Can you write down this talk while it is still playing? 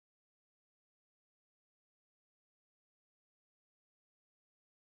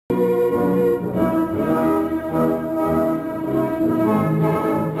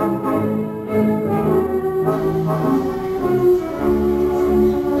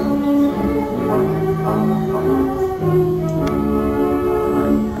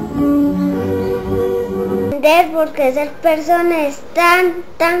entender por qué ser persona es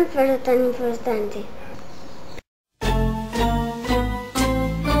pero tan importante.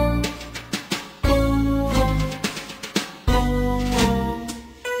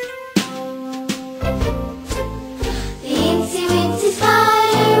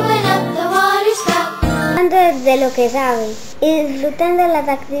 De lo que saben y disfrutan de las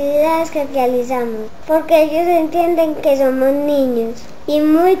actividades que realizamos, porque ellos entienden que somos niños y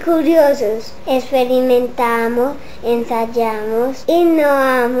muy curiosos. Experimentamos, ensayamos,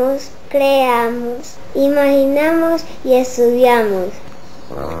 innovamos, creamos, imaginamos y estudiamos.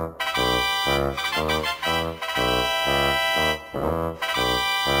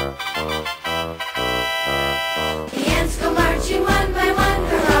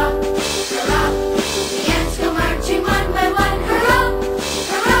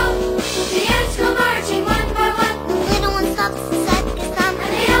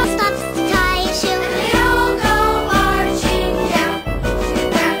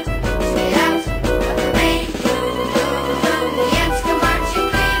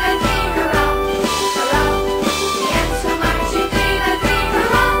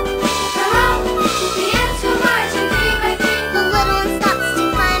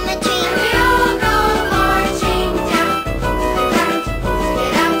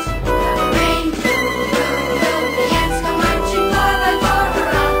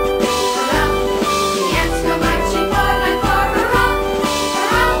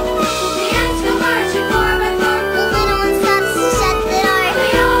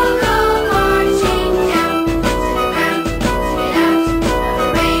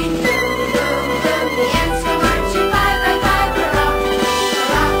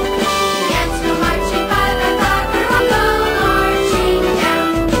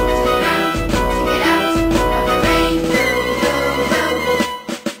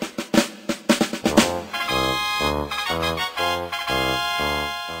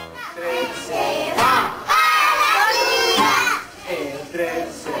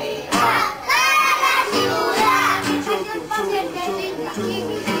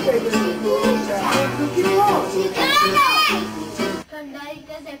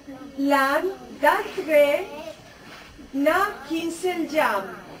 Lan datre na kinseljam,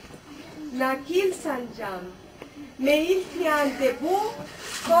 na kilsanjam, meil fiante bu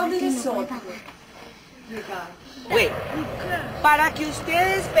con lesotho. Para que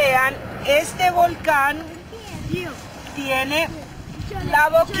ustedes vean, este volcán tiene la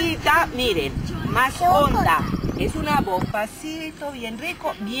boquita, miren, más honda. Es una bombacito bien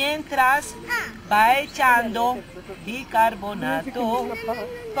rico, mientras va echando bicarbonato.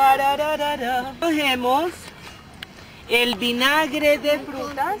 Cogemos el vinagre de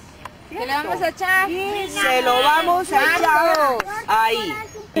frutas. ¿Qué le vamos a echar? Se lo vamos a echar ahí.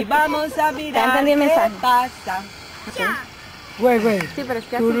 Y vamos a mirar qué pasa. Sí, pero es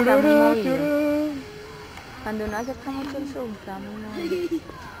que así está muy movido. Cuando uno acerca mucho el zoom, está muy movido.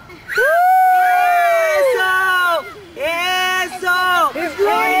 ¡Eso!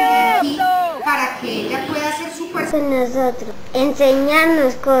 Para que ella pueda hacer su Con nosotros,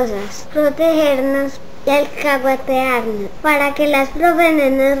 enseñarnos cosas, protegernos y alcahuetearnos, para que las profes no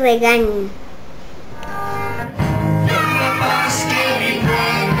nos regañen.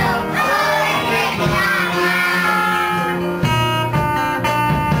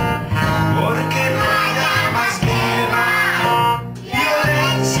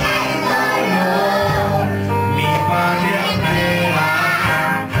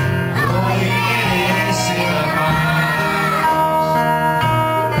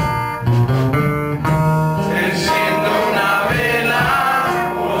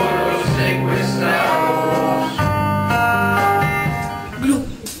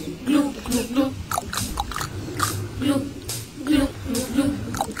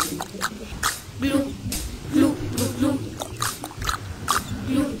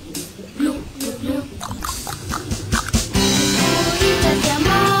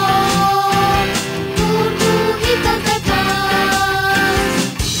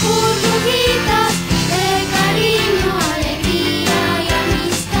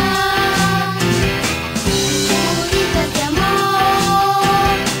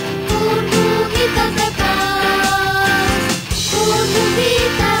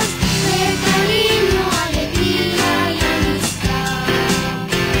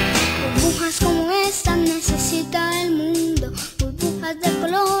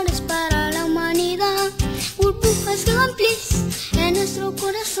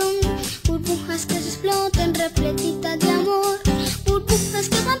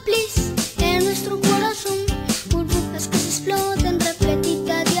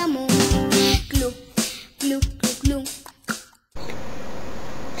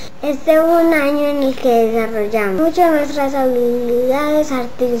 Este es un año en el que desarrollamos mucho nuestras habilidades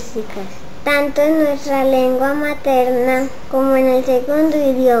artísticas, tanto en nuestra lengua materna como en el segundo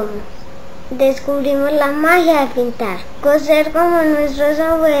idioma. Descubrimos la magia de pintar, coser como nuestros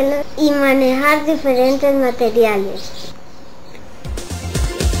abuelos y manejar diferentes materiales.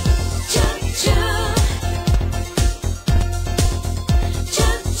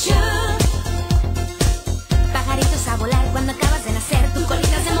 Pajaritos a volar cuando acabas de nacer, tus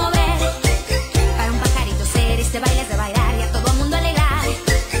colitas de mover. Para un pajarito ser este baile es de bailar y a todo mundo alegrar.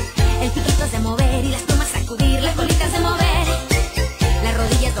 El piquito es de mover y las plumas sacudir, las colitas de mover. Las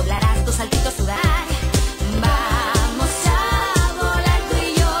rodillas doblarás, tus saltitos sudar. Vamos a volar tú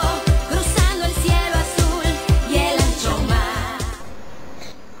y yo, cruzando el cielo azul y el ancho mar.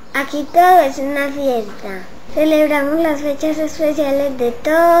 Aquí todo es una fiesta. Celebramos las fechas especiales de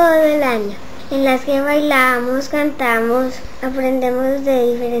todo el año, en las que bailamos, cantamos, aprendemos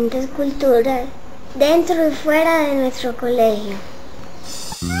de diferentes culturas, dentro y fuera de nuestro colegio.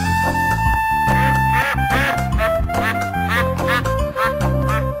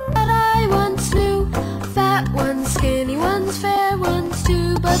 Skinny ones, fair ones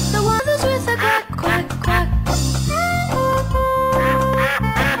too, but the ones with a quack, quack, quack.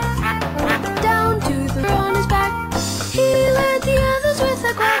 Down to the on his back, he led the others with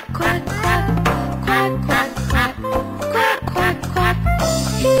a quack, quack, quack, quack, quack, quack, quack, quack, quack.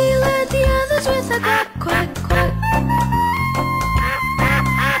 He led the others with a quack, quack, quack.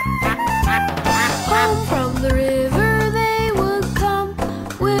 Home from the river they would come,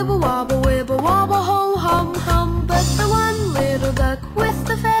 wibble wobble, ho hum hum. But the one little duck with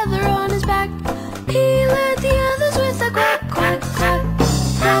the feather on his back, he led the others with a quack, quack, quack,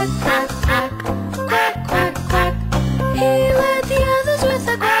 quack, quack, quack, quack, quack, quack. He led the others with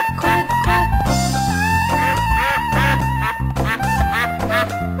a quack, quack, quack.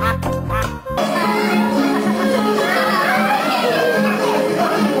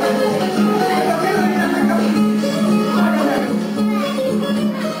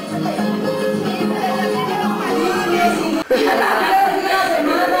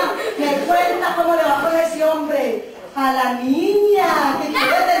 A la niña que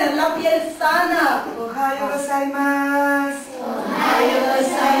quiere tener la piel sana. Ohayo gozaimasu. Ohayo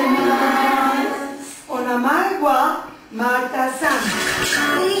gozaimasu. Onamagua Marta-san.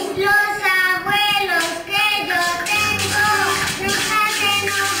 Los abuelos que yo tengo nunca se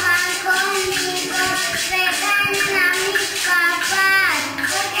enojan conmigo, regañan a mis papás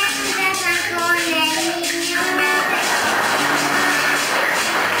porque siempre están con el niño.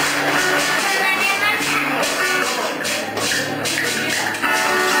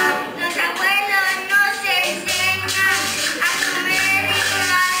 Los abuelos nos enseñan a comer y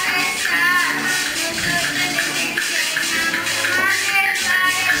a rezar. Nosotros les enseñamos a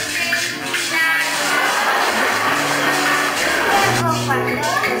rezar el celular. Luego cuando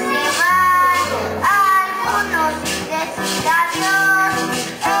se van, algunos decir adiós.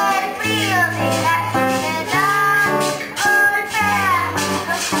 El frío de la soledad golpea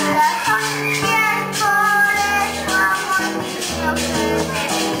nuestro corazón y es por eso, amor mío, que te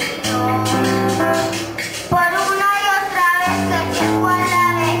pido. Por una y otra vez que llego a la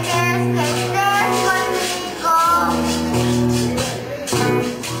vejez, que estés conmigo.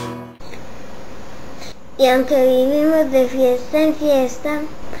 Y aunque vivimos de fiesta en fiesta,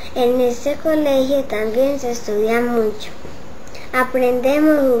 en este colegio también se estudia mucho.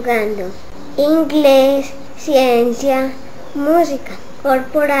 Aprendemos jugando inglés, ciencia, música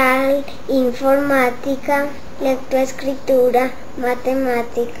corporal, informática, lectoescritura,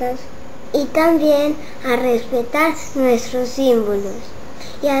 matemáticas y también a respetar nuestros símbolos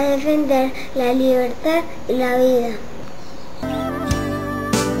y a defender la libertad y la vida.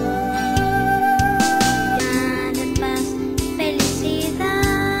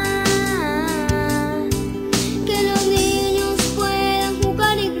 Que los niños puedan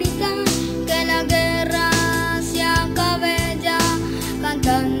jugar y gritar, que la guerra se acabe ya,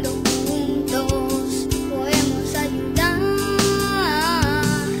 cantando juntos podemos ayudar.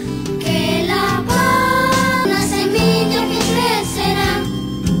 Que la paz, una semilla que crecerá,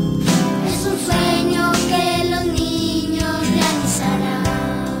 es un sueño que los niños realizarán.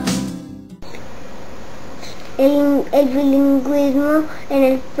 El bilingüismo en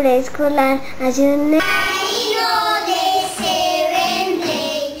el preescolar ha sido un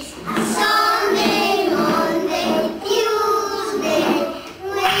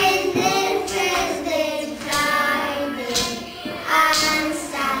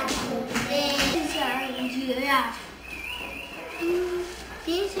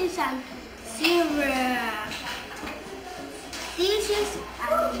This is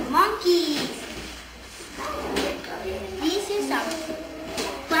monkeys. This is a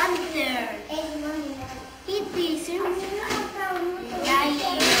panther. It is a lion.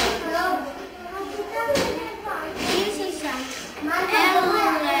 This is an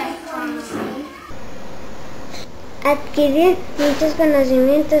elephant. Adquirí muchos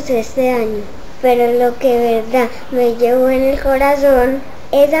conocimientos este año, pero lo que de verdad me llevó en el corazón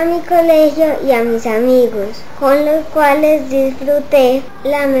es a mi colegio y a mis amigos, con los cuales disfruté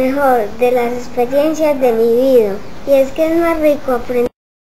la mejor de las experiencias de mi vida. Y es que es más rico aprender